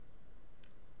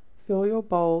Fill your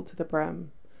bowl to the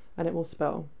brim, and it will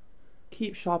spill.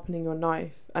 Keep sharpening your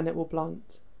knife, and it will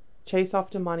blunt. Chase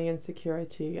after money and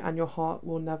security, and your heart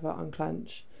will never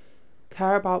unclench.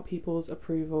 Care about people's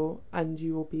approval, and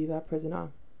you will be their prisoner.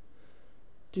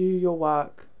 Do your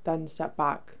work, then step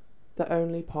back. The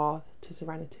only path to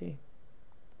serenity.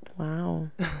 Wow.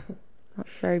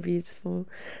 That's very beautiful.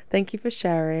 Thank you for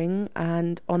sharing.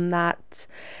 And on that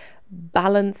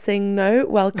balancing note,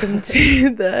 welcome to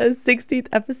the 16th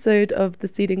episode of the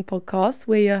Seeding Podcast.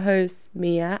 We're your hosts,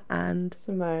 Mia and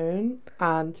Simone,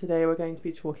 and today we're going to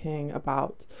be talking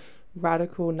about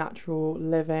radical natural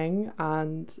living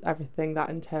and everything that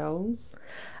entails.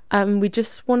 We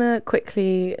just want to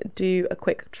quickly do a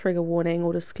quick trigger warning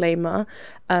or disclaimer.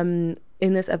 In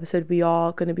this episode, we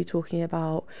are going to be talking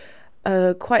about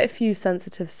quite a few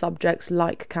sensitive subjects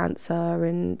like cancer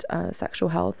and sexual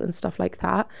health and stuff like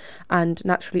that. And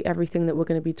naturally, everything that we're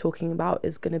going to be talking about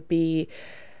is going to be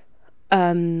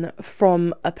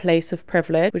from a place of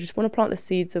privilege. We just want to plant the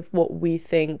seeds of what we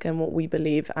think and what we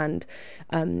believe. And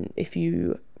if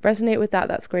you resonate with that,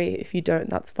 that's great. If you don't,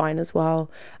 that's fine as well.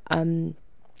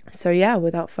 So yeah,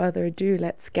 without further ado,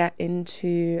 let's get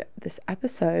into this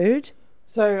episode.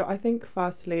 So I think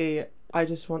firstly, I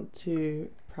just want to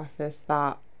preface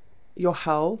that your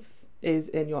health is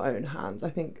in your own hands. I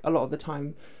think a lot of the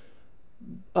time,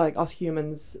 like us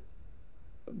humans,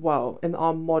 well, in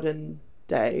our modern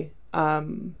day,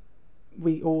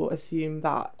 we all assume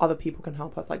that other people can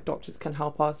help us, like doctors can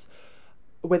help us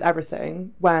with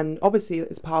everything, when obviously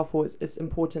it's powerful, it's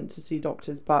important to see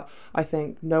doctors, but I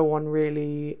think no one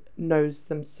really knows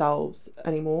themselves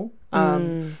anymore.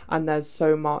 And there's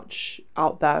so much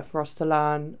out there for us to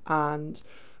learn, and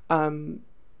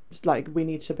like we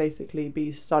need to basically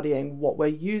be studying what we're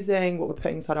using, what we're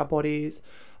putting inside our bodies,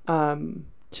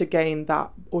 to gain that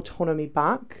autonomy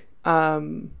back.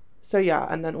 So yeah,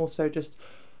 and then also just,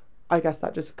 I guess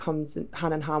that just comes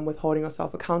hand in hand with holding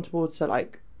yourself accountable to,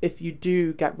 like, if you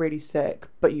do get really sick,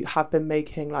 but you have been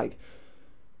making like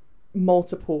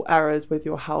multiple errors with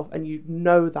your health and you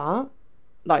know that,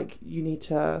 like, you need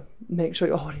to make sure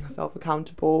you're holding yourself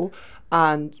accountable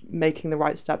and making the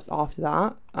right steps after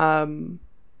that.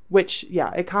 Which,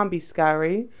 yeah, it can be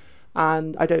scary.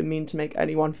 And I don't mean to make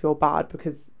anyone feel bad,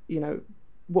 because, you know,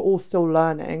 we're all still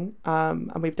learning,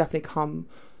 and we've definitely come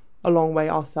a long way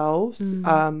ourselves.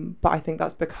 But I think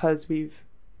that's because we've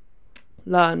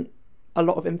learned a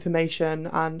lot of information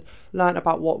and learn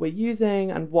about what we're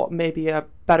using and what maybe a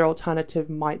better alternative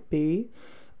might be.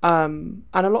 And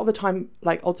a lot of the time,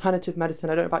 like, alternative medicine,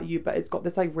 I don't know about you, but it's got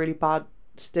this like really bad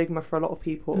stigma for a lot of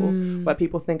people, where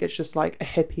people think it's just like a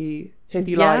hippie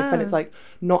life, and it's like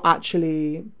not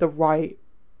actually the right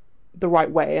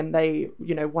way, and they,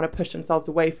 you know, want to push themselves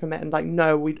away from it, and like,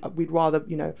 no, we'd rather,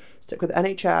 you know, stick with the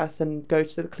NHS and go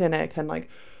to the clinic and like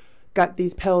get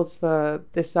these pills for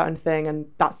this certain thing, and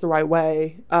that's the right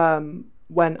way,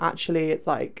 when actually it's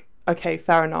like, okay,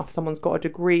 fair enough, someone's got a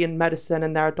degree in medicine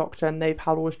and they're a doctor and they've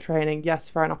had all this training, yes,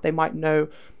 fair enough, they might know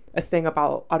a thing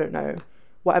about, I don't know,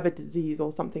 whatever disease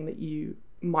or something that you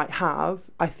might have.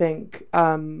 I think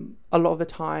a lot of the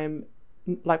time,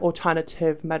 like,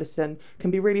 alternative medicine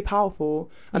can be really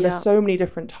powerful, and there's so many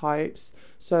different types.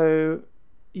 So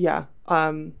yeah,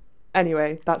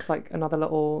 anyway, that's like another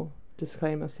little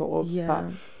disclaimer sort of. But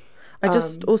I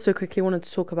just also quickly wanted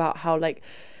to talk about how, like,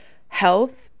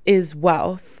 health is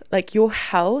wealth. Like, your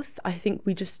health, I think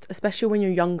we just, especially when you're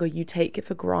younger, you take it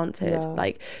for granted.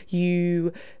 Like,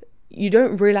 you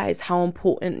don't realize how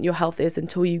important your health is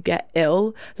until you get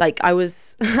ill. Like, I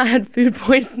had food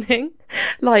poisoning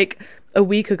like a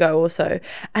week ago or so,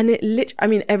 and I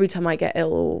mean, every time I get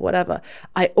ill or whatever,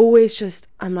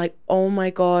 I'm like, oh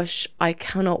my gosh, I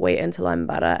cannot wait until I'm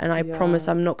better, and I promise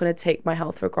I'm not going to take my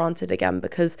health for granted again,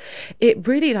 because it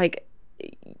really, like,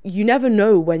 you never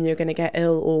know when you're going to get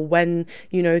ill, or when,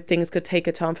 you know, things could take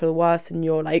a turn for the worse and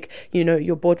you're like, you know,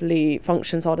 your bodily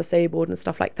functions are disabled and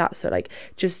stuff like that. So, like,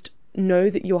 just know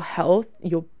that your health,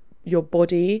 your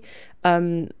body,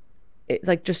 it's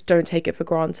like, just don't take it for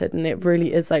granted, and it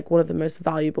really is like one of the most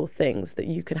valuable things that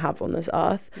you can have on this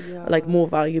earth, like more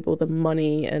valuable than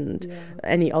money and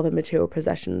any other material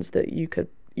possessions that you could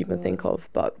even think of.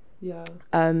 But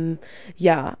I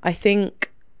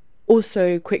think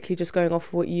also, quickly just going off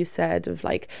of what you said of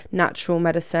like natural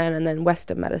medicine and then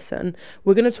Western medicine,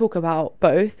 we're going to talk about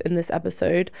both in this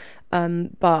episode,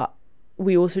 but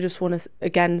we also just want to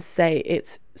again say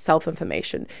it's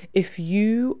self-information. If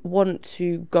you want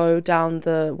to go down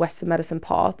the Western medicine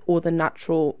path or the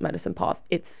natural medicine path,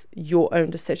 it's your own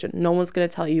decision. No one's going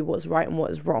to tell you what's right and what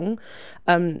is wrong.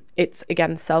 It's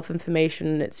again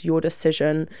self-information. It's your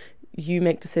decision. you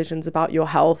make decisions about your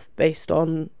health based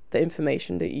on the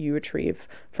information that you retrieve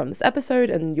from this episode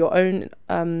and your own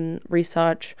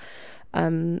research.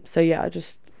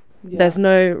 There's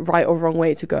no right or wrong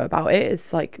way to go about it.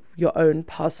 It's like your own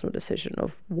personal decision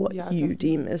of what you definitely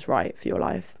deem is right for your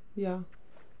life. Yeah,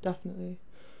 definitely.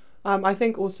 I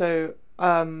think also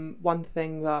one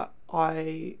thing that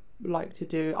I like to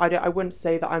do, I wouldn't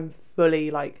say that I'm fully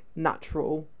like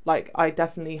natural. Like I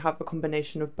definitely have a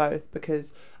combination of both,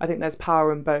 because I think there's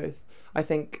power in both. I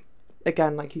think,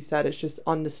 again, like you said, it's just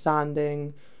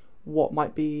understanding what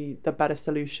might be the better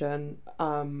solution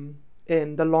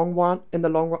in the long run,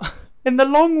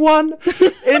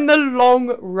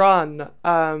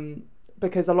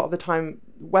 because a lot of the time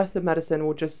Western medicine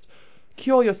will just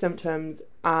cure your symptoms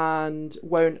and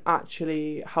won't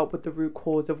actually help with the root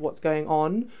cause of what's going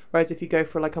on, whereas if you go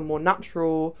for like a more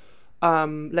natural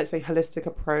let's say holistic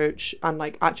approach and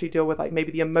like actually deal with like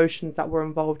maybe the emotions that were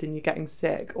involved in you getting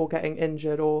sick or getting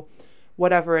injured or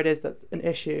whatever it is that's an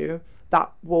issue,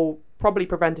 that will probably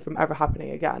prevent it from ever happening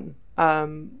again.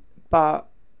 But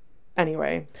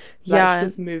anyway, let's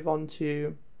just move on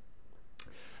to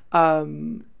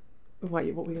what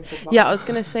were we going to talk about? Yeah, I was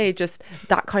going to say, just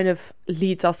that kind of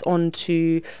leads us on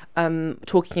to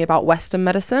talking about Western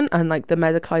medicine and like the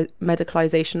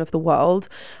medicalization of the world.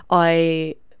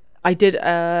 I did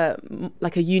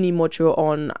like a uni module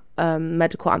on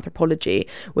medical anthropology,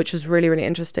 which was really, really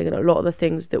interesting. And a lot of the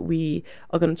things that we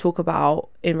are going to talk about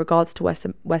in regards to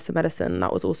Western medicine,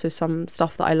 that was also some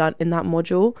stuff that I learned in that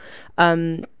module.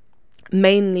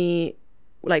 Mainly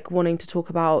like wanting to talk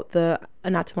about the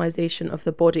anatomization of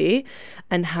the body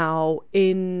and how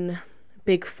in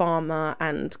big pharma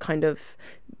and kind of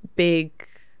big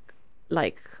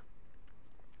like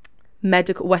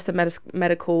Western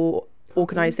medical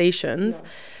organizations,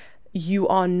 you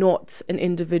are not an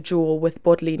individual with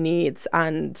bodily needs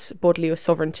and bodily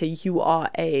sovereignty. You are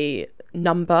a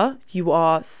number. You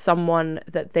are someone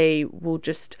that they will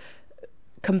just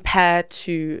compare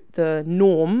to the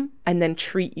norm and then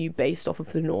treat you based off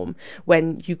of the norm,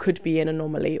 when you could be an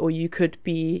anomaly, or you could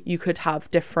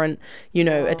have different,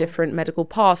 a different medical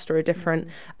past or a different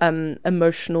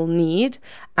emotional need.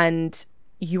 And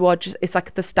you are just, it's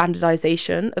like the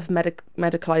standardization of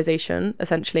medicalization,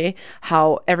 essentially,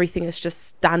 how everything is just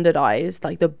standardized,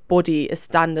 like the body is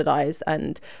standardized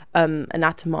and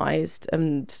anatomized,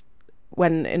 and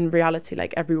when in reality,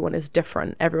 like, everyone is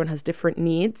different. Everyone has different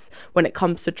needs when it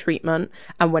comes to treatment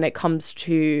and when it comes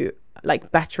to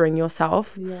like bettering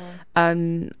yourself.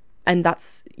 And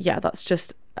that's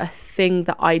just a thing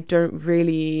that I don't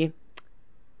really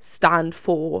stand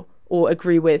for or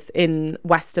agree with in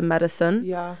Western medicine.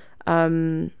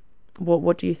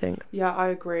 What do you think? Yeah, I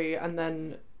agree. And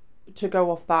then to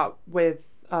go off that with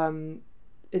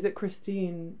is it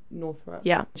Christine Northrup?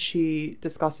 Yeah. She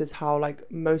discusses how like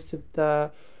most of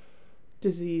the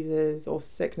diseases or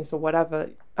sickness or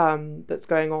whatever that's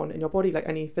going on in your body, like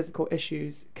any physical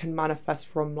issues, can manifest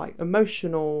from like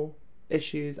emotional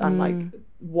issues and like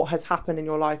what has happened in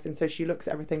your life. And so she looks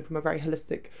at everything from a very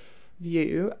holistic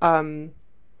view. And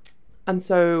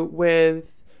so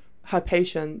with her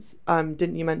patients,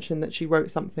 didn't you mention that she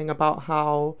wrote something about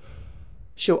how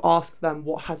she'll ask them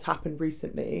what has happened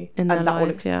recently, and that will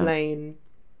explain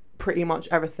pretty much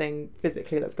everything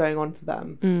physically that's going on for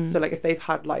them. So like if they've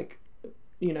had like,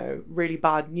 really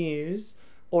bad news,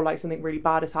 or like something really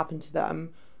bad has happened to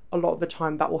them, a lot of the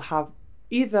time that will have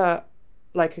either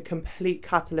like a complete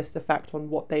catalyst effect on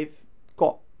what they've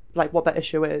got, like what that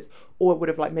issue is, or it would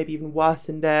have like maybe even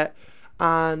worsened it.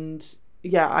 And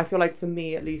yeah, I feel like for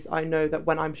me at least, I know that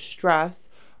when I'm stressed,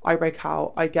 I break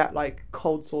out, I get like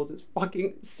cold sores. It's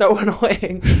fucking so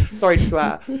annoying. Sorry to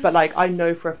swear. But like, I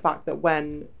know for a fact that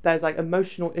when there's like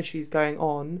emotional issues going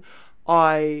on,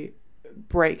 I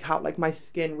break out, like my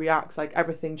skin reacts, like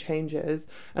everything changes.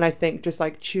 And I think just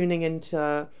like tuning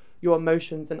into your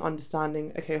emotions and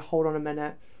understanding, okay, hold on a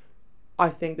minute, I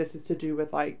think this is to do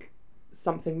with like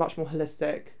something much more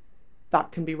holistic,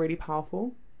 that can be really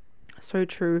powerful. So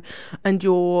true. And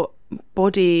your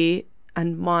body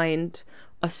and mind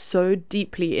are so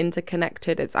deeply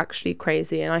interconnected, it's actually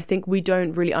crazy. And I think we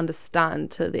don't really understand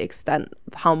to the extent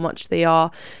of how much they are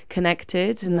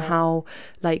connected, and how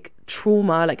like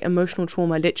trauma, like emotional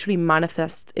trauma, literally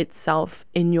manifests itself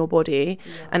in your body.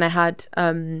 And I had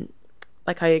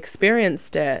I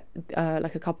experienced it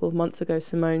like a couple of months ago.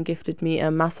 Simone gifted me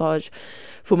a massage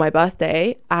for my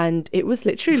birthday, and it was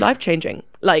literally life-changing.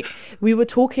 Like, we were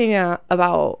talking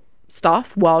about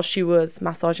stuff while she was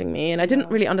massaging me, and I didn't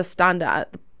really understand it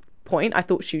at the point. I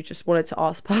thought she just wanted to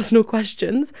ask personal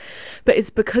questions, but it's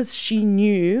because she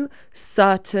knew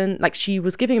certain, like she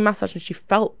was giving a massage and she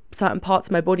felt certain parts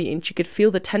of my body and she could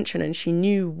feel the tension, and she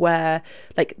knew where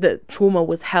like the trauma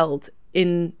was held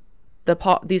in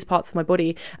these parts of my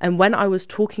body. And when I was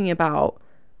talking about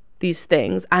these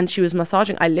things and she was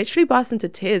massaging, I literally burst into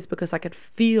tears because I could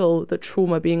feel the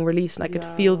trauma being released, and I could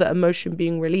feel the emotion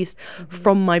being released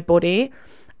from my body.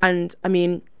 And I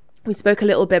mean, we spoke a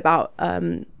little bit about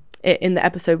it in the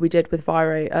episode we did with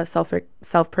Vire, a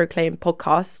self-proclaimed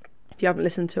podcast. If you haven't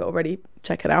listened to it already,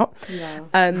 check it out.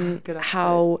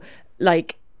 How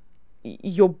like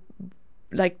your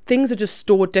like things are just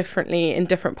stored differently in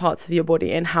different parts of your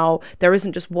body, and how there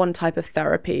isn't just one type of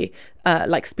therapy,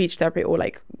 like speech therapy or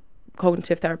like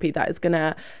cognitive therapy, that is going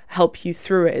to help you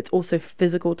through it. It's also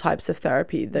physical types of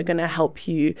therapy. They're going to help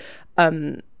you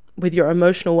with your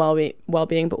emotional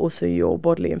well-being, but also your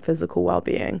bodily and physical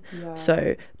well-being.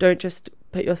 So don't just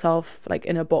put yourself like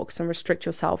in a box and restrict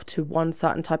yourself to one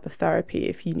certain type of therapy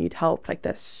if you need help. Like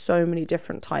there's so many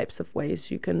different types of ways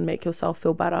you can make yourself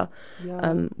feel better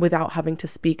without having to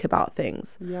speak about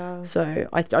things. So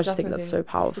I just think that's so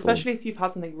powerful, especially if you've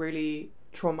had something really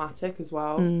traumatic as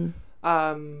well.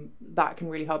 That can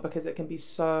really help, because it can be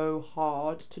so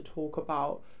hard to talk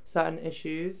about certain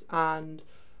issues. And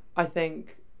I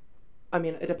think, I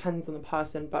mean, it depends on the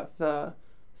person, but for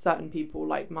certain people,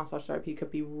 like massage therapy could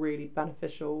be really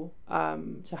beneficial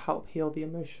to help heal the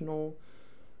emotional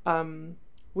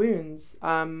wounds.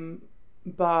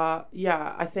 But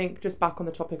yeah, I think just back on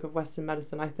the topic of Western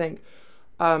medicine, I think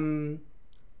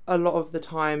a lot of the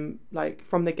time, like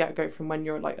from the get-go, from when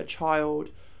you're like a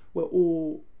child, we're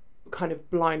all kind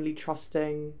of blindly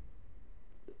trusting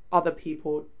other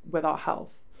people with our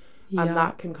health. And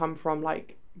that can come from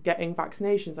like getting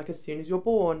vaccinations like as soon as you're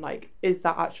born. Like, is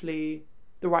that actually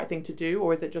the right thing to do,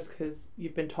 or is it just because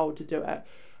you've been told to do it?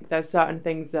 There's certain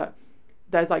things that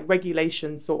there's like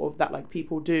regulations sort of that like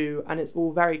people do, and it's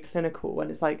all very clinical, and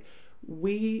it's like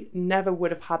we never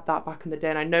would have had that back in the day.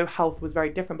 And I know health was very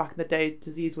different back in the day.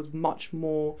 Disease was much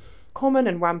more common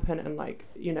and rampant, and like,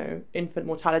 you know, infant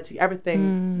mortality,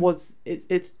 everything was it's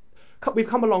we've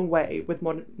come a long way with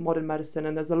modern medicine,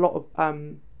 and there's a lot of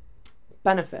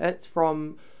benefits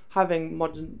from having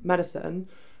modern medicine.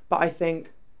 But I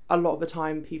think a lot of the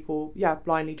time people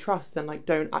blindly trust and like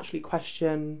don't actually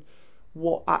question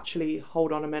what actually,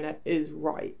 hold on a minute, is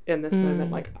right in this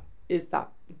moment. Like, is that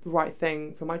the right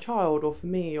thing for my child, or for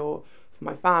me, or for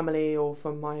my family, or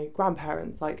for my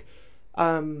grandparents? Like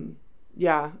and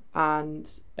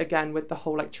again, with the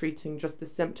whole like treating just the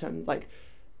symptoms, like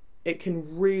it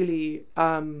can really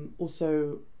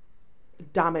also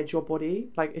damage your body.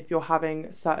 Like if you're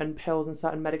having certain pills and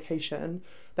certain medication,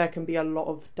 there can be a lot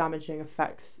of damaging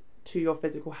effects to your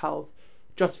physical health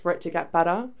just for it to get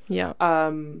better.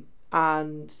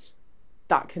 And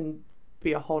that can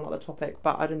be a whole nother topic,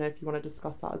 but I don't know if you want to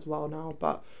discuss that as well now.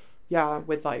 But yeah,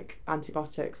 with like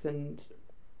antibiotics and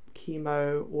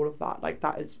chemo, all of that, like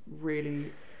that is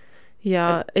really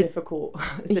difficult.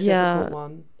 It's a difficult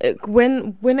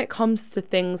one. When it comes to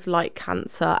things like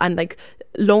cancer and like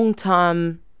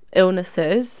long-term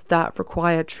illnesses that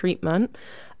require treatment,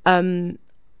 I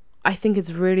think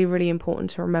it's really, really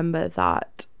important to remember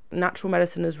that natural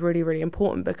medicine is really, really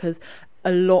important, because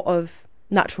a lot of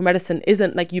natural medicine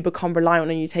isn't like you become reliant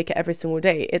on and you take it every single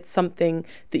day. It's something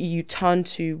that you turn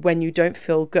to when you don't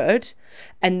feel good,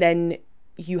 and then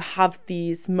you have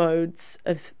these modes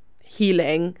of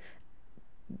healing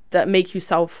that make you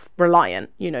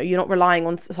self-reliant. You know, you're not relying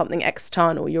on something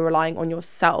external, you're relying on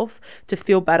yourself to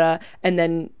feel better, and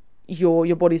then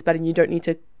your body's better, and you don't need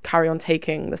to carry on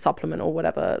taking the supplement or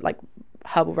whatever like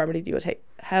herbal remedy that you're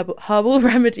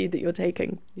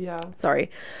taking.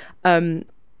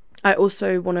 I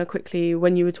also want to quickly,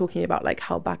 when you were talking about like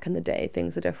how back in the day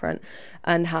things are different,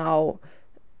 and how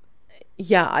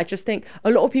I just think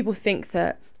a lot of people think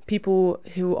that people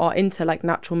who are into like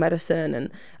natural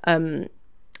medicine and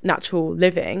natural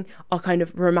living are kind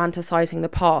of romanticizing the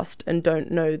past, and don't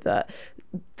know that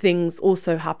things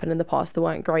also happened in the past that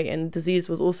weren't great, and disease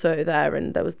was also there,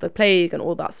 and there was the plague and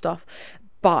all that stuff.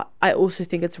 But I also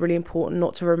think it's really important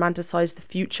not to romanticize the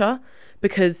future,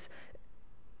 because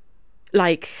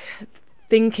like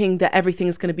thinking that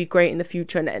everything's going to be great in the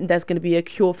future and there's going to be a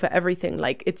cure for everything,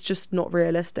 like it's just not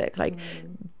realistic. Like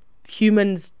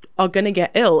humans are going to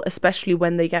get ill, especially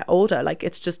when they get older. Like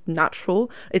it's just natural,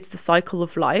 it's the cycle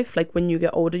of life. Like when you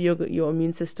get older, your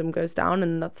immune system goes down,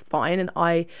 and that's fine. And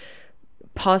I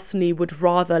personally would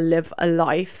rather live a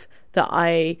life that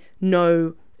I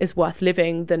know is worth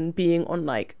living than being on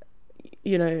like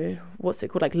you know, what's it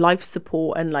called, like life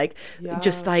support and like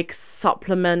just like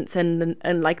supplements and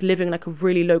like living like a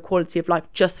really low quality of life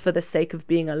just for the sake of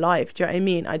being alive. Do you know what I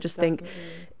mean? I just think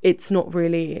it's not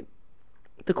really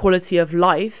the quality of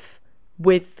life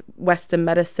with Western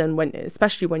medicine, when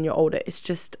especially when you're older. It's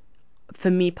just, for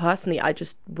me personally, I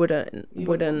just wouldn't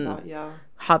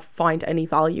find any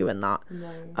value in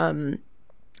that.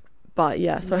 But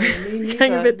yeah, sorry,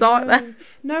 getting a bit dark there.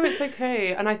 No, it's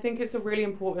okay. And I think it's a really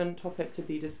important topic to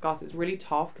be discussed. It's really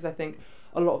tough because I think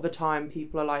a lot of the time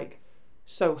people are like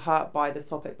so hurt by this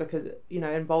topic because, you know,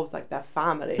 it involves like their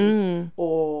family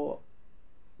or,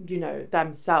 you know,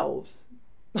 themselves.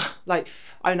 Like,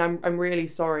 and I'm really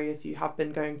sorry if you have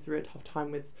been going through a tough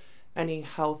time with any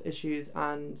health issues,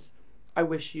 and I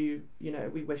wish you, you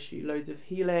know, we wish you loads of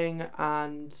healing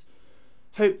and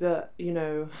hope that, you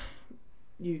know,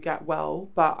 you get well.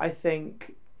 But I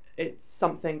think it's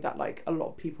something that like a lot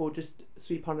of people just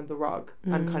sweep under the rug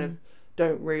and kind of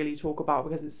don't really talk about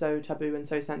because it's so taboo and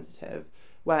so sensitive,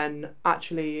 when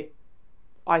actually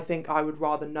I think I would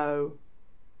rather know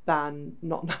than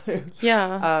not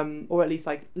know. Or at least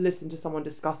like listen to someone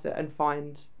discuss it and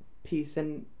find peace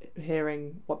in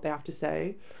hearing what they have to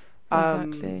say.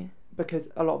 Exactly. Because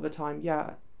a lot of the time,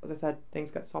 as I said,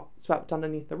 things get swept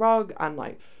underneath the rug, and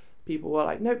like people were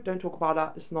like, nope, don't talk about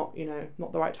that, it's not, you know,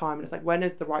 not the right time. And it's like, when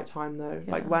is the right time though?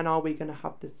 Like, when are we going to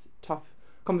have this tough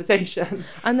conversation?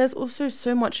 And there's also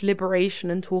so much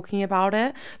liberation in talking about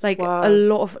it. Like a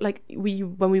lot of like,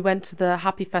 when we went to the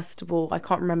Happy Festival, I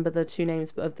can't remember the two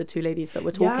names of the two ladies that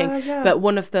were talking, but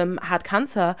one of them had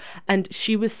cancer, and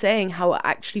she was saying how it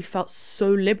actually felt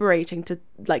so liberating to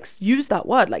like use that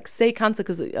word, like say cancer,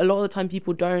 because a lot of the time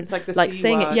people don't like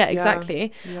saying word.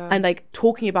 Exactly. And like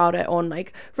talking about it on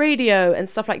like radio and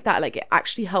stuff like that, like it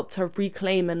actually helped her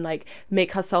reclaim and like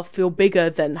make herself feel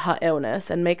bigger than her illness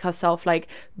and make herself like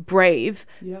brave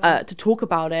to talk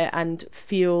about it and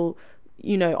feel,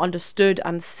 you know, understood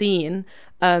and seen.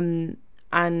 And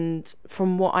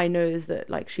from what I know is that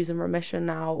like she's in remission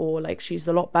now, or like she's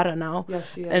a lot better now.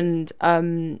 She is.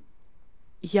 And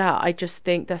I just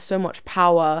think there's so much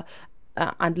power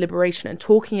and liberation in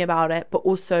talking about it, but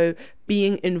also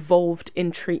being involved in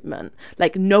treatment,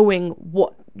 like knowing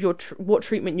what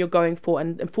treatment you're going for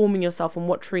and informing yourself on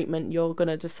what treatment you're going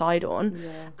to decide on.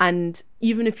 And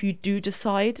even if you do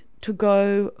decide to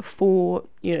go for,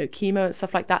 you know, chemo and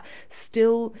stuff like that,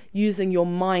 still using your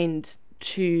mind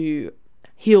to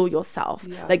heal yourself,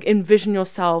 like envision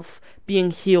yourself being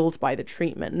healed by the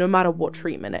treatment, no matter what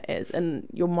treatment it is, and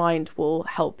your mind will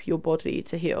help your body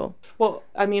to heal. Well,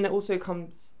 I mean, it also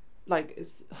comes like,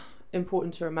 it's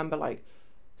important to remember, like,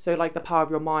 so like the power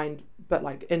of your mind, but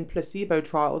like in placebo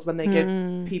trials, when they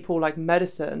give people like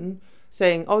medicine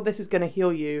saying, oh, this is going to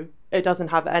heal you, it doesn't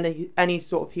have any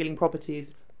sort of healing properties,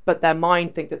 but their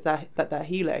mind thinks that they're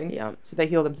healing, so they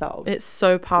heal themselves. It's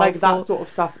so powerful. Like that sort of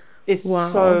stuff is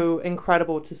so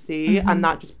incredible to see, and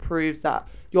that just proves that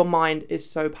your mind is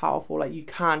so powerful. Like, you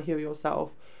can heal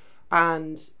yourself.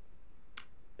 And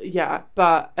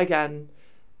but again,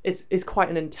 it's quite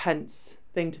an intense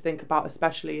thing to think about,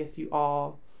 especially if you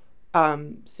are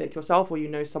sick yourself, or you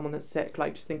know someone that's sick.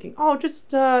 Like, just thinking, oh, just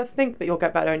think that you'll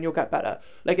get better and you'll get better.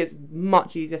 Like, it's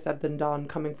much easier said than done,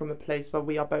 coming from a place where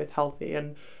we are both healthy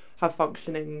and have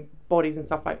functioning bodies and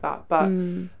stuff like that. But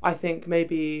I think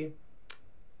maybe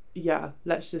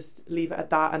let's just leave it at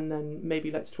that, and then maybe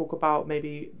let's talk about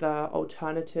maybe the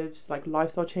alternatives, like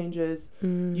lifestyle changes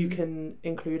you can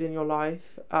include in your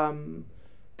life,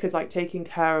 because like taking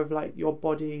care of like your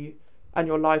body and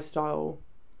your lifestyle,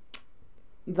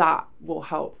 that will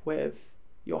help with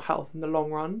your health in the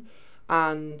long run.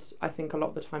 And I think a lot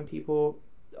of the time people,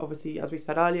 obviously, as we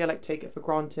said earlier, like take it for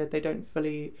granted. They don't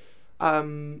fully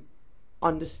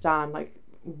understand like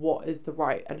what is the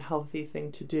right and healthy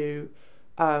thing to do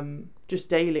just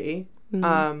daily.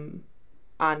 And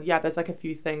there's like a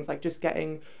few things, like just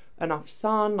getting enough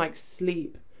sun, like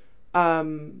sleep,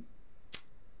 making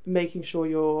sure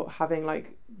you're having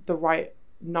like the right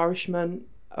nourishment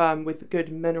with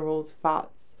good minerals,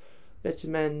 fats,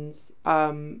 vitamins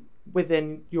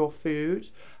within your food,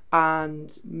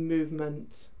 and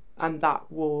movement. And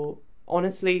that will,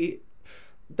 honestly,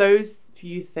 those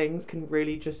few things can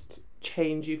really just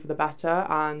change you for the better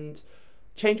and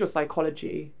change your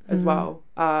psychology as well.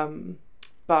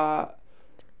 But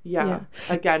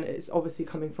again, it's obviously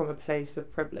coming from a place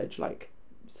of privilege. Like,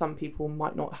 some people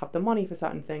might not have the money for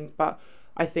certain things, but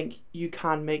I think you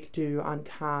can make do and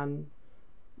can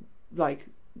like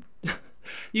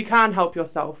you can help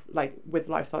yourself like with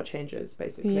lifestyle changes,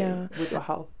 basically, with your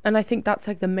health. And I think that's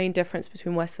like the main difference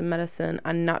between Western medicine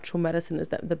and natural medicine, is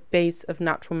that the base of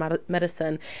natural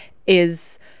medicine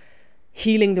is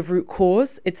healing the root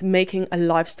cause. It's making a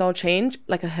lifestyle change,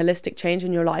 like a holistic change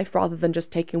in your life, rather than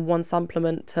just taking one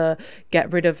supplement to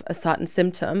get rid of a certain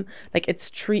symptom. Like it's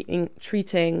treating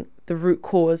the root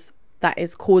cause that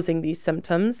is causing these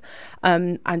symptoms,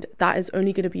 and that is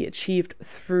only going to be achieved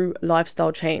through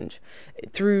lifestyle change,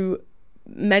 through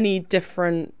many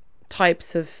different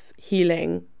types of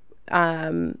healing,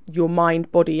 your mind,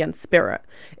 body and spirit.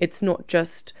 It's not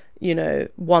just, you know,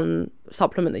 one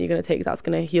supplement that you're going to take that's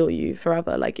going to heal you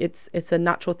forever. Like it's a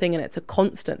natural thing, and it's a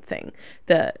constant thing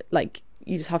that like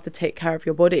you just have to take care of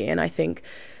your body. And I think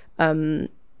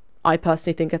I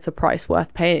personally think it's a price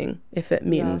worth paying if it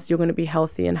means you're going to be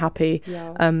healthy and happy,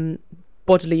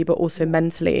 bodily but also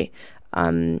mentally.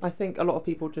 I think a lot of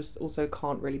people just also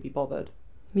can't really be bothered.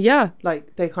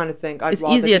 Like they kind of think it's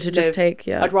easier to just take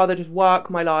I'd rather just work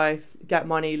my life, get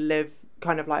money, live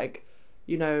kind of like,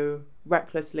 you know,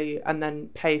 recklessly, and then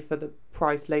pay for the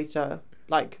price later.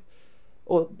 Like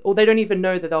or they don't even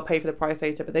know that they'll pay for the price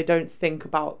later, but they don't think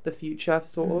about the future,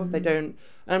 sort of. They don't,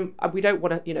 we don't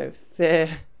want to, you know,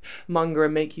 fear monger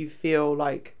and make you feel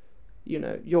like, you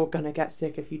know, you're gonna get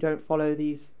sick if you don't follow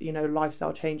these, you know,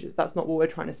 lifestyle changes. That's not what we're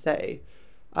trying to say.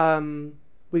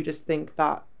 We just think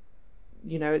that,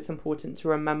 you know, it's important to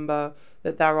remember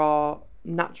that there are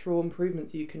natural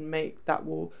improvements you can make that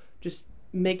will just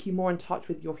make you more in touch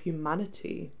with your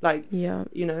humanity. Like, you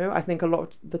know, I think a lot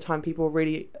of the time people are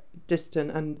really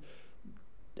distant and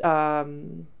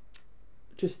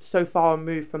just so far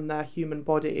removed from their human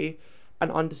body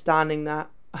and understanding their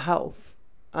health.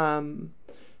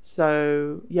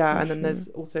 So and then there's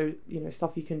also, you know,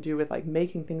 stuff you can do with like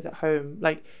making things at home,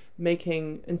 like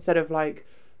making, instead of like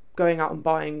going out and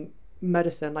buying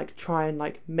medicine, like try and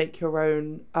like make your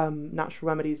own natural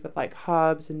remedies with like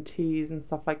herbs and teas and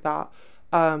stuff like that.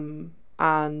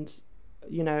 And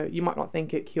you know, you might not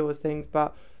think it cures things,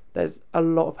 but there's a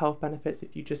lot of health benefits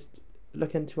if you just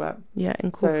look into it.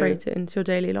 Incorporate it into your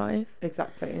daily life.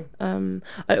 Exactly.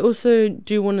 I also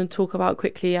do want to talk about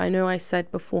quickly, I know I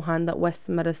said beforehand that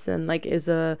Western medicine like is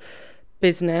a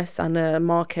business and a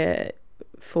market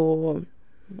for,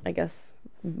 I guess,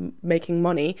 making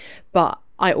money, but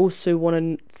I also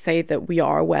want to say that we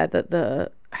are aware that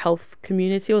the health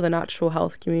community or the natural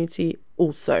health community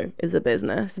also is a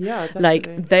business. Definitely.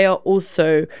 Like they are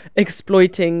also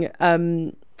exploiting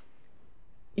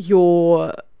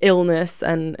your illness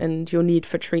and your need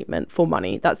for treatment for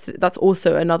money. That's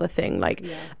also another thing. Like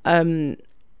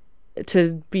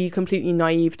to be completely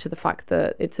naive to the fact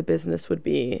that it's a business would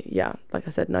be, like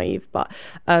I said, naive, but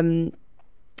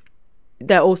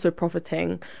they're also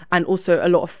profiting, and also a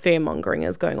lot of fear mongering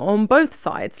is going on both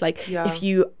sides. Like if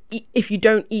you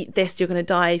don't eat this, you're going to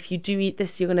die. If you do eat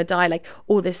this, you're going to die. Like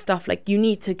all this stuff, like you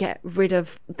need to get rid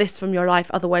of this from your life,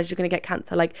 otherwise you're going to get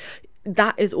cancer. Like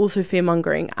that is also fear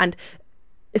mongering. And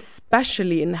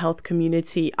especially in the health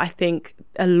community, I think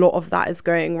a lot of that is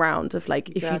going around of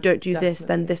like, if you don't do this,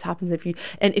 then this happens.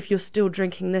 If you're still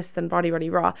drinking this, then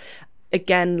rah.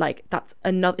 Again, like that's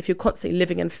another, if you're constantly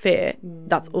living in fear,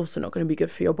 that's also not going to be good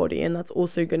for your body, and that's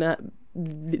also going to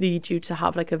lead you to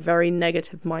have like a very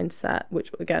negative mindset,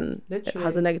 which again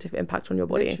has a negative impact on your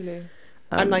body.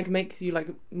 And like makes you like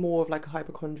more of like a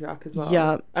hypochondriac as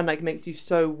well, and like makes you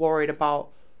so worried about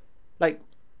like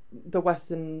the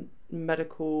Western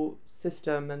medical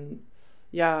system. And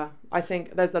I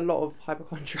think there's a lot of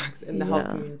hypochondriacs in the health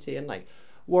community, and like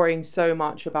worrying so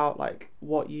much about like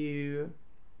what you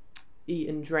eat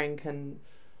and drink, and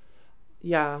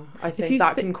I think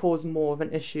that can cause more of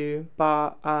an issue.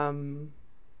 But I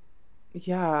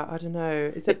don't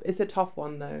know, it's a tough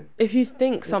one though. If you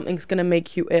think something's gonna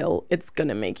make you ill, it's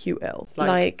gonna make you ill.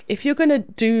 Like if you're gonna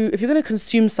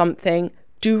consume something,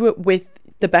 do it with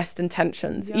the best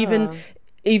intentions. Even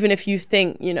if you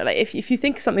think, you know, like if you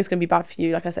think something's gonna be bad for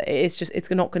you, like I said, it's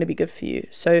not gonna be good for you.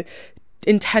 So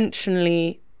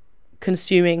intentionally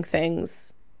consuming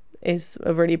things is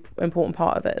a really important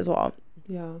part of it as well.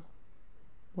 100%.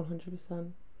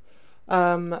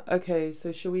 Okay,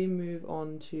 so shall we move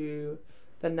on to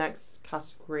the next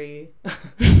category,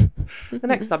 the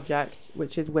next subject,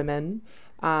 which is women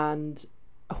and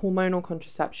hormonal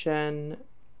contraception.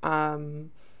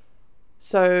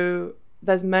 So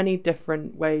there's many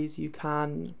different ways you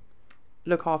can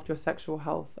look after your sexual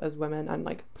health as women and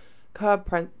like curb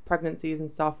pregnancies and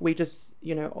stuff. We just,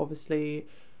 you know, obviously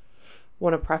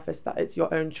want to preface that it's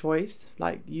your own choice.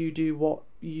 Like you do what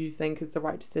you think is the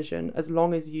right decision, as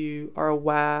long as you are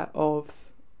aware of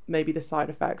maybe the side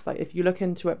effects. Like if you look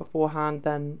into it beforehand,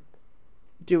 then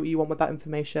do what you want with that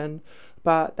information.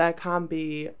 But there can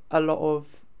be a lot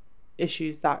of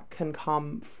issues that can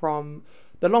come from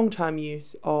the long-term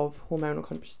use of hormonal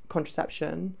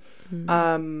contraception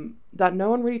that no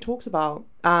one really talks about.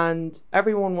 And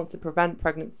everyone wants to prevent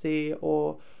pregnancy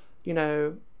or, you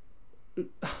know,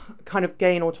 kind of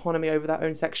gain autonomy over their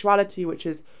own sexuality, which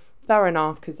is fair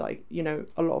enough, because, like, you know,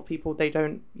 a lot of people, they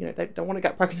don't want to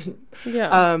get pregnant.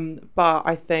 But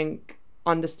I think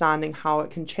understanding how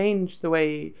it can change the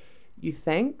way you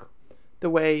think, the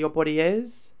way your body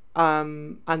is,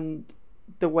 and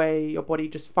the way your body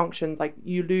just functions, like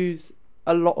you lose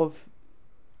a lot of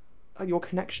your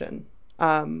connection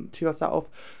to yourself,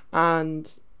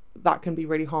 and that can be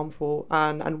really harmful.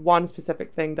 And one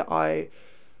specific thing that I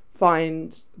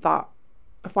find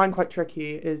quite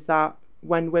tricky is that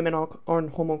when women are on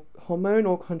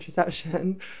hormonal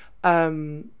contraception,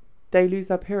 they lose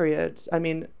their periods. I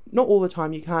mean, not all the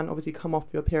time. You can obviously come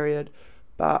off your period,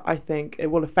 but I think it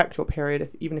will affect your period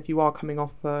even if you are coming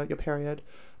off your period.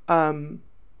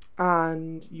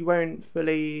 And you won't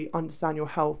fully understand your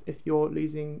health if you're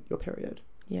losing your period.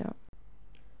 Yeah.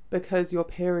 Because your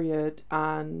period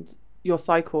and your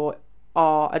cycle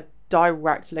are a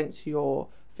direct link to your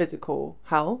physical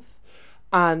health.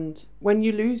 And when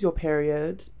you lose your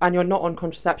period and you're not on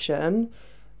contraception,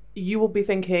 you will be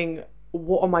thinking,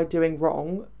 what am I doing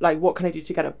wrong? Like, what can I do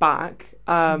to get it back?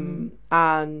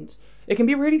 And it can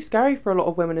be really scary for a lot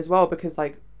of women as well, because,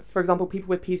 like, for example, people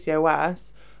with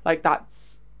PCOS, like,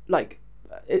 that's like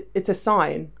it's a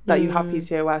sign that you have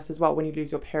PCOS as well when you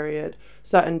lose your period.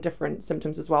 Certain different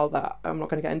symptoms as well that I'm not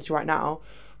going to get into right now.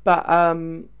 But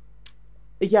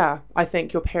yeah, I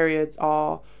think your periods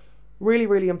are really,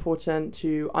 really important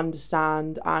to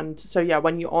understand. And so yeah,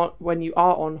 when you are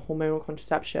on hormonal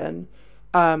contraception,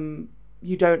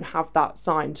 you don't have that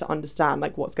sign to understand,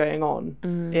 like, what's going on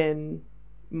in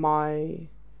my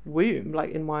womb,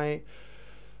 like in my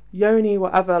yoni,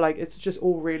 whatever. Like, it's just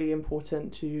all really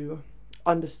important to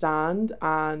understand.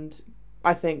 And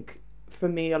I think for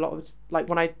me, a lot of, like,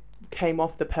 when I came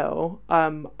off the pill,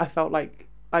 I felt like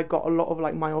I got a lot of,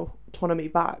 like, my autonomy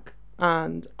back,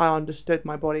 and I understood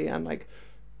my body, and like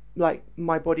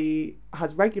my body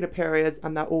has regular periods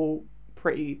and they're all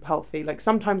pretty healthy. Like,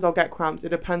 sometimes I'll get cramps. It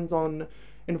depends on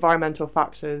environmental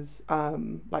factors,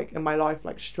 like in my life,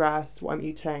 like stress, what I'm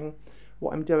eating,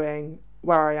 what I'm doing,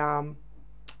 where I am.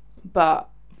 But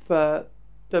for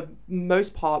the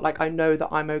most part, like, I know that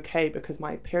I'm okay because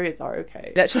my periods are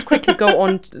okay. Let's just quickly go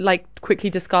on, like, quickly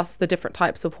discuss the different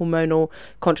types of hormonal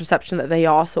contraception that they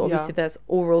are. So obviously there's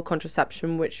oral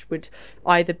contraception, which would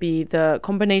either be the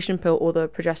combination pill or the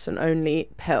progestin only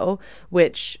pill,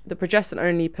 which the progestin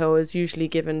only pill is usually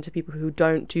given to people who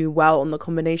don't do well on the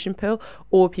combination pill,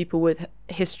 or people with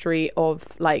history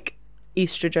of, like,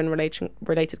 estrogen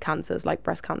related cancers like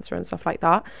breast cancer and stuff like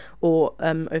that, or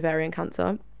ovarian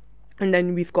cancer. And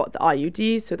then we've got the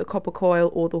IUD, so the copper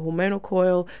coil or the hormonal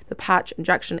coil, the patch,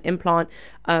 injection, implant.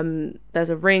 There's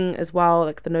a ring as well,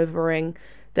 like the Nova ring.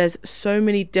 There's so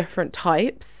many different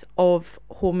types of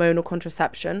hormonal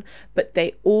contraception, but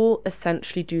they all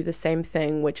essentially do the same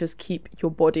thing, which is keep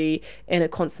your body in a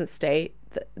constant state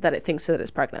that it thinks that it's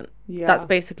pregnant. Yeah. That's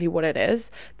basically what it is.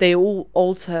 They all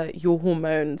alter your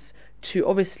hormones to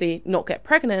obviously not get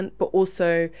pregnant, but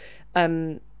also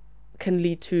can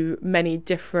lead to many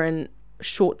different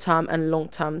short-term and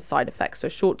long-term side effects. So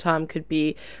short-term could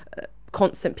be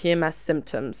constant PMS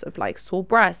symptoms of, like, sore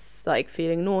breasts, like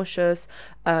feeling nauseous,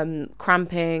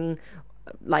 cramping,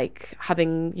 like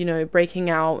having, you know,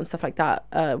 breaking out and stuff like that,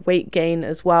 weight gain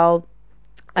as well,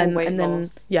 and then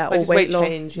loss. Or weight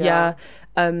loss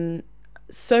change,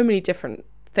 so many different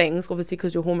things, obviously,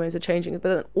 because your hormones are changing,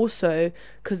 but then also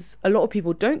because a lot of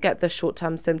people don't get the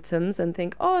short-term symptoms and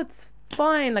think, oh, it's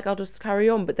fine, like, I'll just carry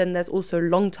on. But then there's also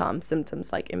long-term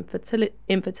symptoms like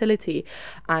infertility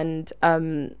and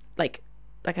like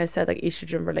I said, like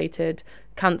estrogen related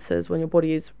cancers, when your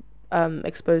body is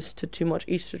exposed to too much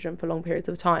estrogen for long periods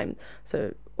of time.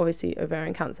 So obviously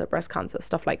ovarian cancer, breast cancer,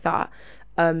 stuff like that.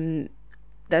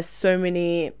 There's so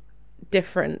many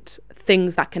different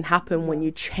things that can happen when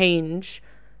you change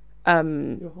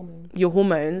your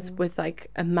hormones with, like,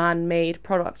 a man-made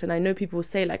product. And I know people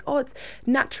say, like, oh, it's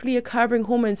naturally occurring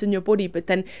hormones in your body, but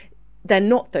then they're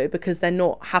not, though, because they're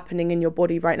not happening in your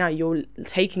body right now. You're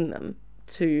taking them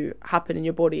to happen in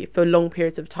your body for long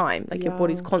periods of time. Like, your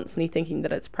body's constantly thinking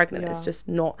that it's pregnant. It's just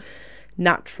not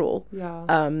natural.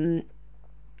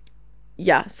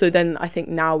 So then I think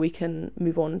now we can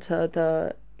move on to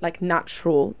the, like,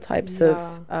 natural types of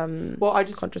well, I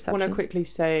just want to quickly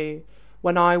say,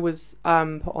 when I was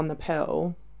put on the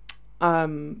pill,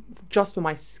 just for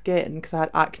my skin because I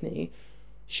had acne.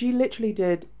 She literally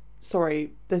did,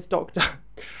 sorry, this doctor,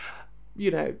 you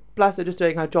know, bless her, just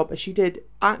doing her job, but she did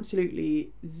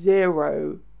absolutely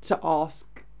zero to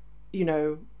ask, you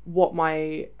know, what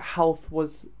my health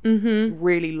was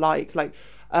really like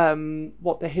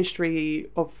what the history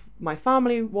of my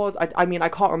family was. I mean, I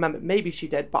can't remember, maybe she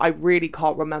did, but I really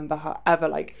can't remember her ever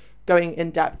like going in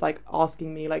depth, like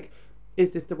asking me like,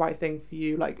 is this the right thing for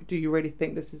you? Like, do you really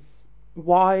think this is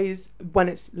wise, when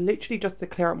it's literally just to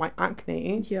clear up my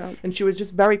acne? Yeah. And she was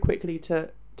just very quickly to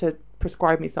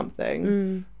prescribe me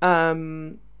something.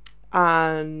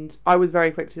 And I was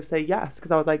very quick to say yes,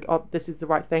 because I was like, oh, this is the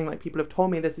right thing. Like, people have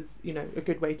told me this is, you know, a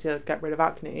good way to get rid of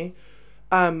acne.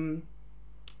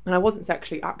 And I wasn't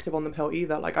sexually active on the pill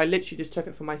either. Like, I literally just took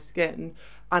it for my skin.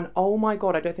 And oh my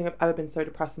God, I don't think I've ever been so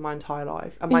depressed in my entire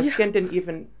life. And my skin didn't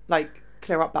even like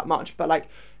clear up that much. But like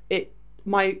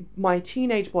my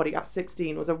teenage body at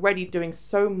 16 was already doing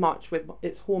so much with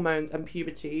its hormones and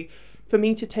puberty. For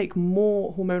me to take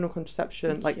more hormonal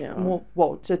contraception,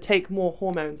 to take more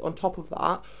hormones on top of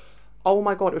that, oh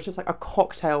my God, it was just like a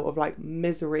cocktail of like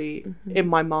misery in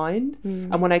my mind.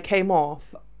 And when I came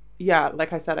off,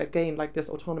 like I said, I gained like this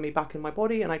autonomy back in my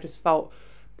body, and I just felt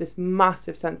this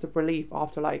massive sense of relief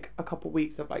after like a couple of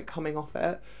weeks of like coming off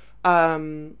it.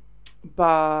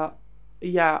 But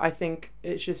yeah, I think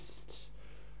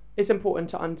it's important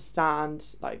to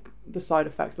understand like the side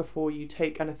effects before you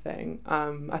take anything.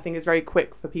 I think it's very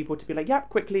quick for people to be like,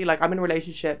 quickly, like, I'm in a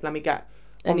relationship, let me get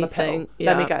on the pill,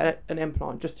 let me get an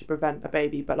implant just to prevent a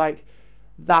baby. But like,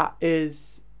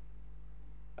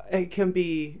 it can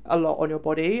be a lot on your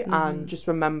body. And just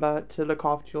remember to look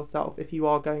after yourself if you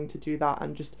are going to do that,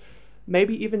 and just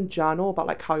maybe even journal about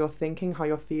like how you're thinking, how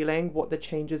you're feeling, what the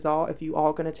changes are if you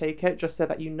are going to take it, just so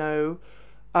that you know,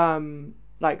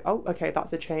 like, oh, okay,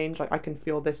 that's a change, like I can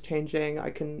feel this changing, I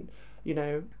can, you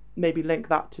know, maybe link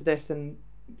that to this, and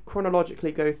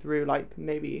chronologically go through like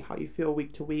maybe how you feel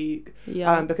week to week.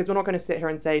 Because we're not going to sit here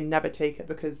and say never take it,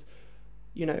 because,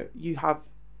 you know, you have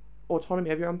autonomy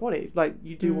of your own body, like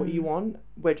you do what you want.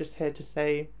 We're just here to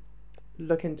say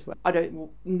look into it. I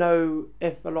don't know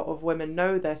if a lot of women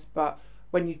know this, but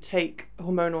when you take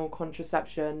hormonal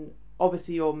contraception,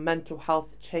 obviously your mental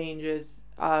health changes.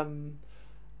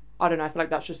 I don't know, I feel like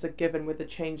that's just a given with the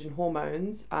change in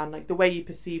hormones, and like the way you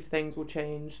perceive things will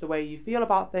change, the way you feel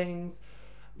about things,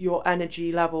 your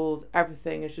energy levels,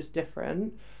 everything is just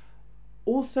different.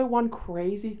 Also, one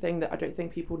crazy thing that I don't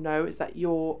think people know is that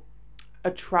your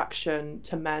attraction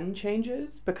to men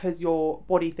changes because your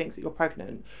body thinks that you're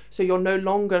pregnant. So you're no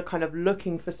longer kind of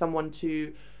looking for someone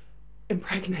to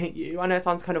impregnate you. I know it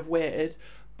sounds kind of weird,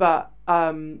 but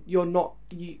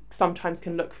you sometimes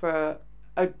can look for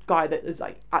a guy that is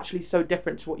like actually so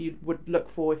different to what you would look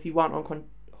for if you weren't on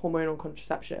hormonal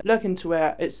contraception. Look into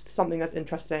it. It's something that's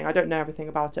interesting. I don't know everything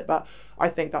about it, but I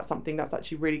think that's something that's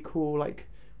actually really cool. Like,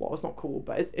 well, it's not cool,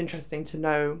 but it's interesting to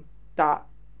know that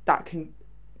can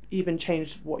even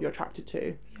change what you're attracted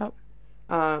to. But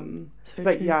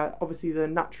true. Yeah, obviously the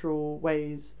natural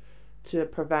ways to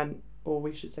prevent, or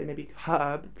we should say maybe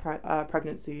curb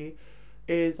pregnancy,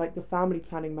 is like the family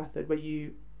planning method, where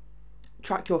you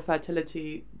track your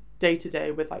fertility day to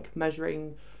day with like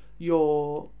measuring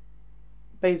your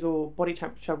basal body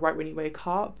temperature right when you wake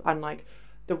up, and like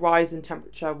the rise in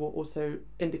temperature will also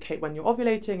indicate when you're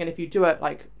ovulating. And if you do it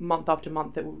like month after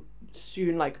month, it will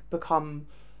soon like become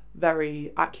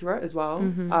very accurate as well.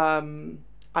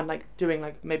 And like doing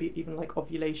like maybe even like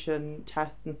ovulation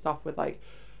tests and stuff with like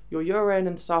your urine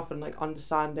and stuff, and like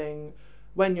understanding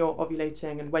when you're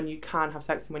ovulating and when you can have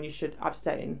sex and when you should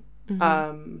abstain.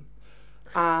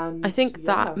 And I think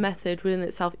that method within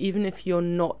itself, even if you're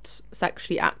not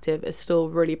sexually active, is still a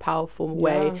really powerful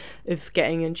way of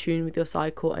getting in tune with your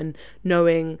cycle and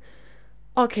knowing,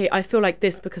 okay, I feel like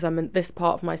this because I'm in this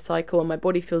part of my cycle, and my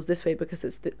body feels this way because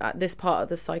it's at this part of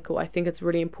the cycle. I think it's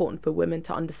really important for women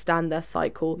to understand their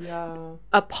cycle,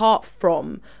 apart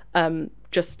from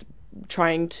just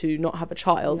trying to not have a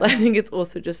child. I think it's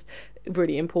also just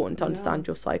really important to understand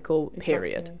your cycle,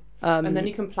 period. Exactly. And then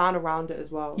you can plan around it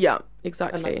as well. Yeah,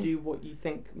 exactly. And like do what you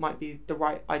think might be the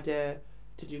right idea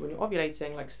to do when you're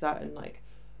ovulating, like certain like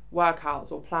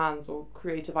workouts or plans or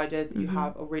creative ideas that you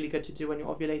have are really good to do when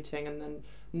you're ovulating, and then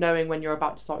knowing when you're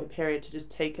about to start your period to just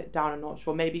take it down a notch,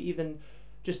 or maybe even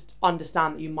just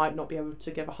understand that you might not be able to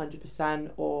give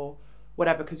 100% or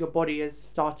whatever, because your body is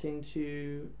starting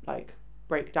to like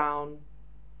break down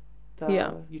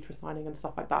the uterus lining and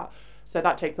stuff like that. So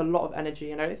that takes a lot of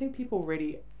energy, and I don't think people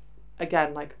really,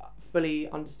 again, like fully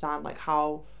understand like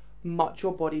how much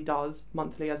your body does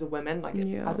monthly as a woman, like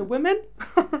Yeah. as a woman,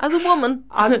 As a woman.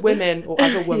 as women, or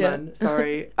as a woman, Yeah.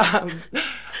 sorry,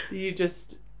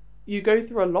 you go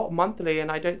through a lot monthly,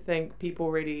 and I don't think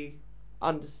people really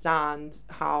understand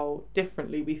how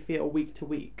differently we feel week to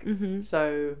week. Mm-hmm.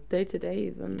 So Day to day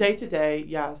even. day to day,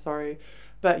 yeah, sorry.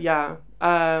 But yeah,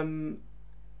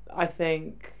 I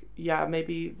think, yeah,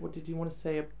 maybe, what did you want to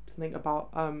say, something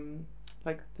about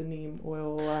like the neem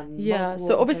oil and Yeah,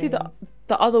 so obviously the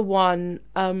other one,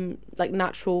 like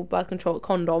natural birth control,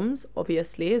 condoms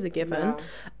obviously is a given.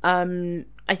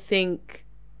 I think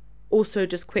also,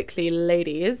 just quickly,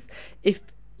 ladies, if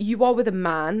you are with a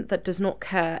man that does not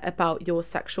care about your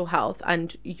sexual health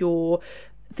and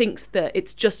thinks that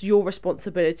it's just your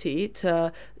responsibility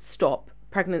to stop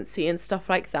pregnancy and stuff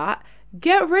like that,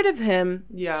 get rid of him.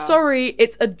 Yeah. Sorry,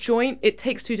 it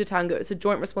takes two to tango. It's a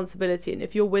joint responsibility. And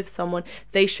if you're with someone,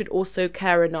 they should also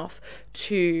care enough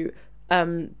to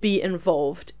be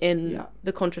involved in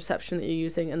the contraception that you're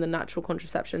using and the natural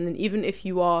contraception. And even if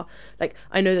you are, like,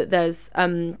 I know that there's,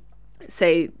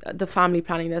 say, the family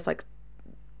planning, there's like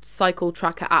cycle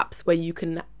tracker apps where you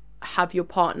can have your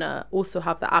partner also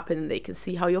have the app and they can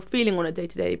see how you're feeling on a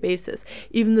day-to-day basis,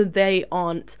 even though they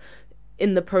aren't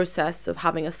in the process of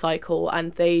having a cycle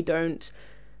and they don't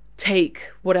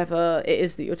take whatever it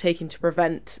is that you're taking to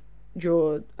prevent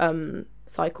your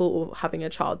cycle or having a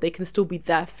child. They can still be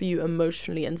there for you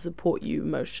emotionally and support you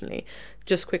emotionally.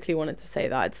 Just quickly wanted to say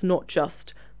that it's not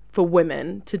just for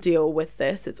women to deal with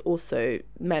this, it's also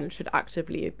men should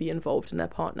actively be involved in their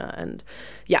partner. And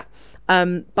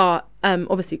but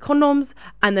obviously condoms,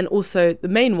 and then also the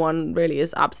main one really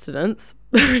is abstinence.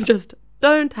 Just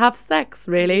don't have sex,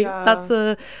 really.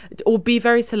 Or be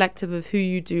very selective of who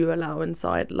you do allow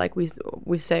inside. Like we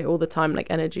say all the time, like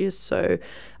energy is so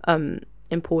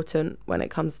important when it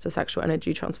comes to sexual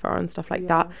energy transfer and stuff like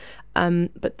that.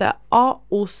 But there are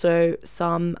also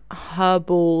some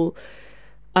herbal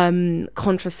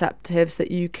contraceptives that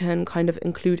you can kind of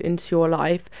include into your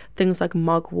life, things like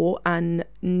mugwort and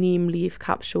neem leaf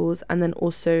capsules, and then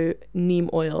also neem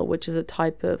oil, which is a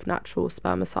type of natural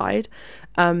spermicide.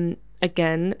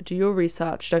 Again, do your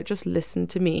research. Don't just listen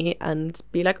to me and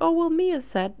be like, oh well, Mia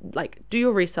said. Like, do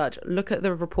your research, look at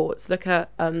the reports, look at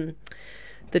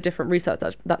the different research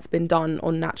that's been done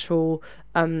on natural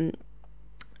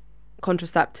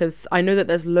contraceptives. I know that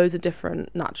there's loads of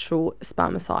different natural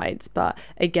spermicides, but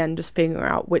again, just figuring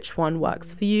out which one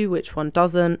works for you, which one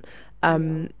doesn't,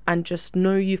 and just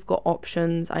know you've got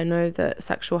options. I know that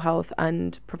sexual health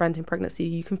and preventing pregnancy,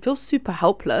 you can feel super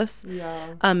helpless,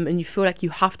 and you feel like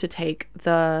you have to take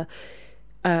the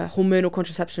hormonal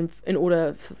contraception in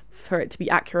order for it to be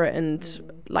accurate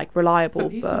and like reliable. For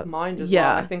peace of mind as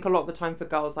well. I think a lot of the time for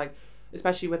girls, like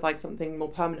especially with like something more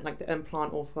permanent like the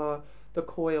implant or for the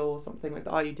coil or something like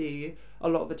the IUD, a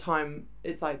lot of the time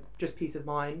it's like just peace of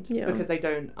mind because they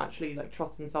don't actually like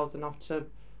trust themselves enough to,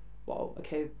 well,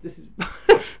 okay, this is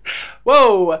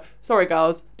whoa, sorry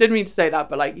girls, didn't mean to say that,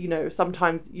 but like, you know,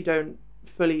 sometimes you don't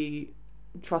fully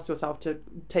trust yourself to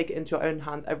take it into your own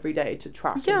hands every day to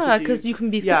track. Because you can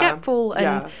be forgetful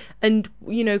and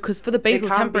you know, because for the basal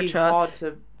temperature, it can be hard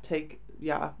to take.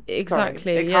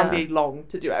 Exactly. It can be long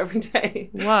to do every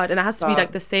day. And it has to be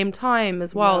like the same time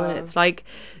as well. And it's like,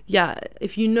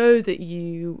 if you know that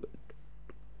you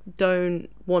don't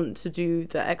want to do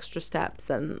the extra steps,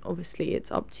 then obviously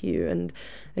it's up to you. And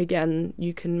again,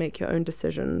 you can make your own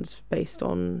decisions based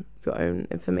on your own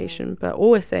information. But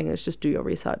all we're saying is just do your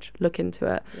research, look into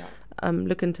it,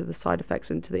 look into the side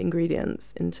effects, into the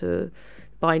ingredients, into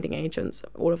binding agents,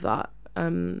 all of that.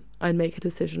 And make a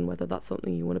decision whether that's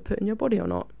something you want to put in your body or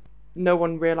not. No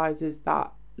one realizes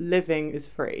that living is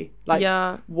free. Like you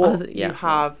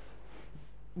have,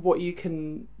 what you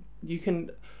can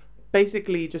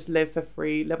basically just live for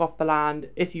free, live off the land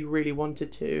if you really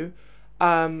wanted to.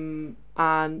 And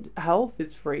health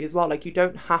is free as well. Like you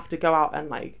don't have to go out and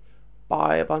like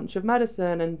buy a bunch of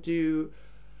medicine and do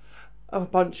a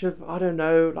bunch of, I don't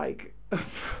know, like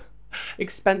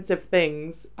expensive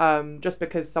things just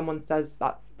because someone says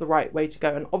that's the right way to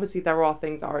go. And obviously there are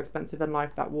things that are expensive in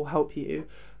life that will help you,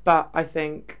 but I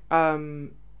think a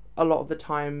lot of the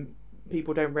time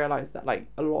people don't realize that like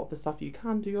a lot of the stuff you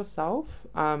can do yourself,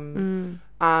 and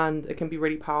it can be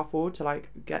really powerful to like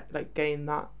gain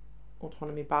that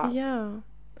autonomy back.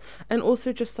 And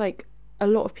also just like a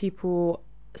lot of people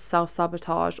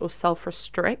self-sabotage or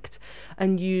self-restrict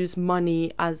and use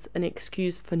money as an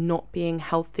excuse for not being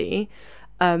healthy.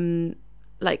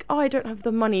 Like, oh, I don't have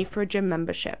the money for a gym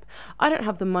membership, I don't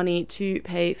have the money to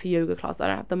pay for yoga class, I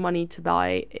don't have the money to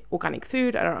buy organic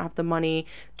food, I don't have the money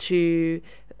to,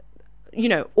 you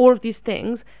know, all of these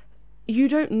things. you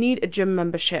don't need a gym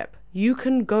membership. You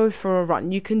can go for a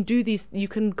run. You can do these. You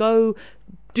can go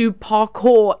do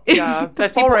parkour. Yeah,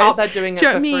 there's people out there doing it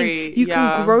for free. You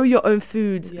can grow your own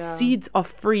foods. Seeds are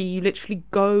free. You literally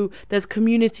go. There's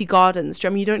community gardens. Do you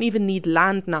know what I mean? You don't even need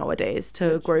land nowadays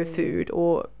to grow food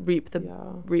or reap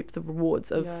the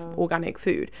rewards of organic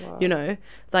food. Wow. You know,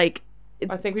 like.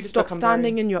 I think we just stop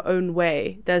standing in your own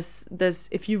way. There's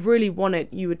if you really want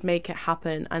it, you would make it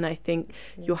happen. And I think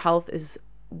your health is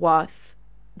worth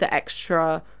the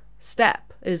extra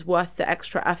step, is worth the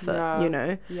extra effort, you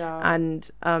know? Yeah.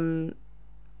 And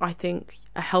I think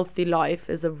a healthy life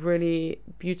is a really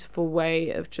beautiful way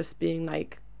of just being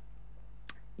like,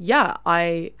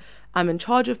 I'm in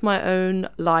charge of my own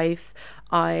life.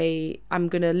 I'm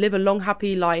going to live a long,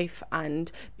 happy life and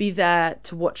be there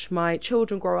to watch my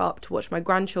children grow up, to watch my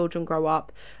grandchildren grow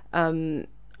up. I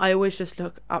always just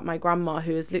look at my grandma,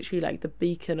 who is literally like the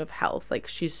beacon of health. Like,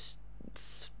 she's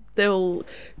still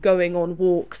going on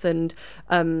walks and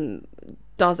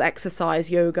does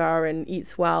exercise, yoga, and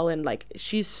eats well. And like,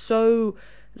 she's so...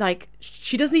 like,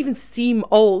 she doesn't even seem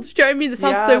old. Do you know what I mean? That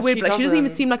sounds so weird, but like, she doesn't even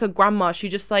seem like a grandma. She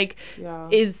just like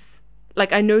is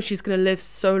like, I know she's gonna live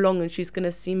so long and she's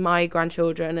gonna see my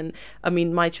grandchildren and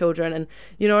my children, and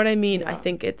you know what I mean? I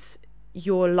think it's,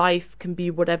 your life can be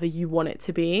whatever you want it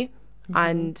to be,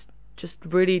 and just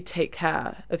really take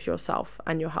care of yourself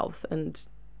and your health and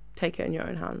take it in your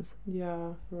own hands.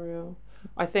 Yeah, for real.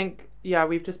 I think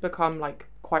we've just become like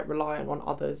quite reliant on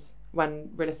others, when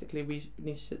realistically we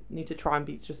need to try and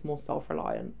be just more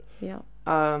self-reliant.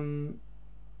 And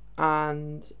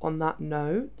on that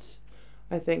note,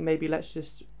 I think maybe let's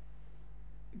just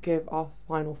give our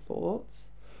final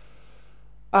thoughts.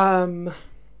 I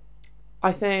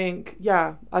think,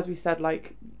 as we said,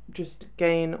 like, just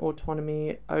gain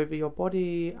autonomy over your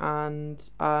body, and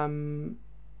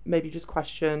maybe just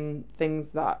question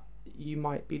things that you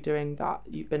might be doing that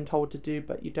you've been told to do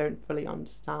but you don't fully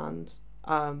understand.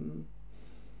 And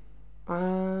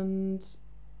I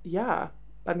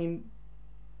mean,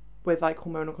 with like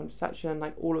hormonal contraception,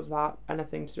 like all of that,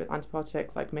 anything to do with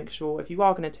antibiotics, like, make sure if you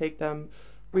are going to take them,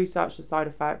 research the side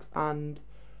effects and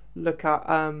look at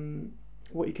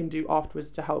what you can do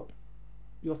afterwards to help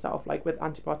yourself. Like with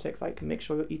antibiotics, like, make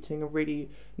sure you're eating a really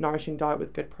nourishing diet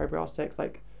with good probiotics,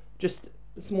 like just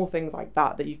small things like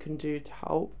that you can do to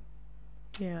help.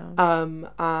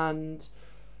 And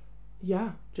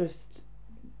just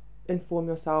inform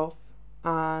yourself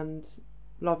and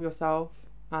love yourself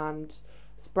and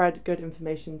spread good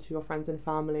information to your friends and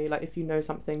family. Like, if you know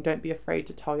something, don't be afraid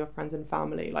to tell your friends and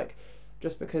family, like,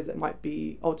 just because it might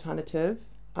be alternative.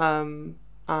 And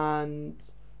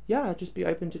just be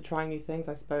open to trying new things,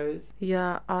 I suppose.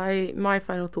 My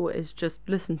final thought is just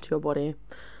listen to your body.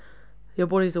 Your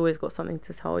body's always got something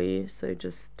to tell you, so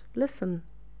just listen.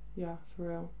 Yeah, for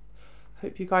real.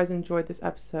 Hope you guys enjoyed this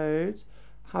episode.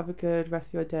 Have a good rest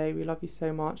of your day. We love you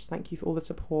so much. Thank you for all the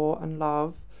support and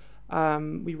love.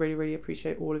 We really, really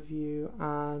appreciate all of you,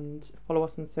 and follow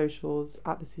us on socials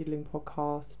at The Seedling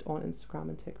Podcast on Instagram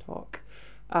and TikTok.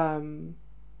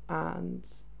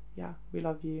 We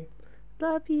love you.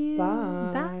 Love you.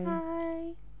 Bye. Bye.